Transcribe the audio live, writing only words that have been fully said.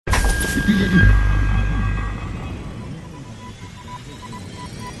Dude,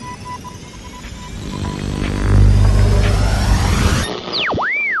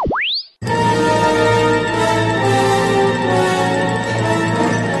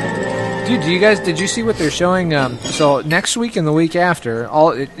 did you see what they're showing? So next week and the week after,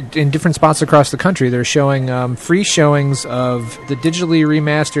 in different spots across the country, they're showing free showings of the digitally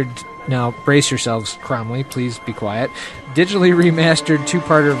remastered. Now, brace yourselves, Cromley. Please be quiet. Digitally remastered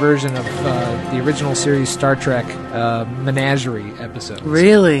two-parter version of the original series Star Trek Menagerie episodes.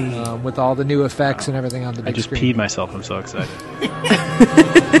 Really? With all the new effects and everything on the big screen. I just peed myself. I'm so excited.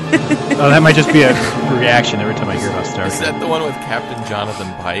 Oh, that might just be a reaction every time I hear about Star Trek. Is that the one with Captain Jonathan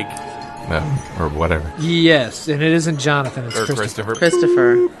Pike? No, or whatever. Yes, and it isn't Jonathan, it's Christopher.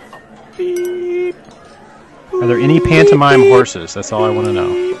 Christopher. Beep. Are there any pantomime horses? That's all I want to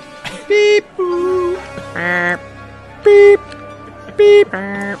know. Beep. Beep. Beep.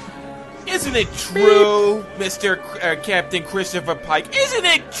 Isn't it true, Mr. Captain Christopher Pike? Isn't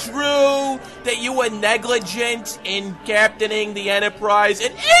it true that you were negligent in captaining the Enterprise?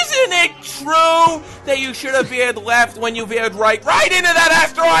 And isn't it true that you should have veered left when you veered right into that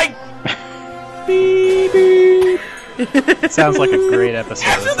asteroid? Beep. Sounds like a great episode.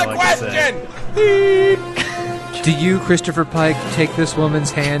 Answer the question! Beep. Do you, Christopher Pike, take this woman's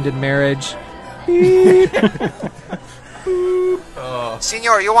hand in marriage?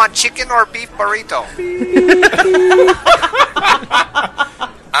 Senor, you want chicken or beef burrito?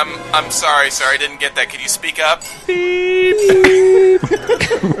 I'm sorry, sir. I didn't get that. Could you speak up?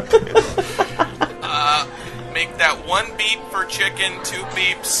 Make that one beep for chicken, 2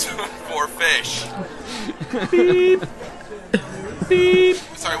 beeps for fish. Beep. Beep.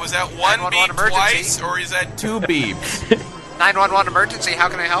 Sorry, was that one beep emergency. Twice, or is that 2 beeps? 911 emergency, how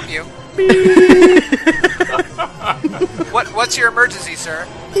can I help you? What's your emergency, sir?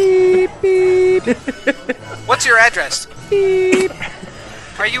 Beep. Beep. What's your address? Beep.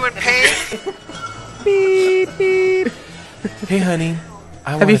 Are you in pain? Beep. Beep. Hey, honey.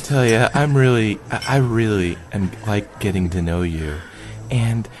 I want to tell you, I really am like getting to know you.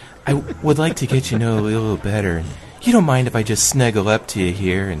 And I would like to get you to know a little better. And you don't mind if I just snuggle up to you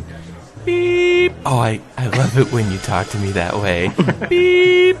here and... Beep. Oh, I love it when you talk to me that way.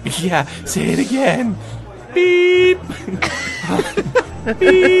 Beep. Yeah, say it again. Beep.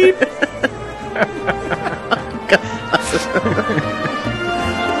 Beep.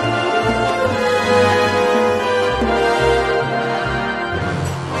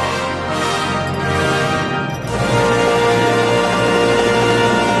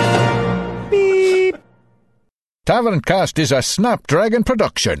 Taverncast is a Snapdragon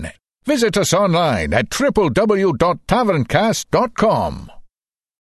production. Visit us online at www.taverncast.com.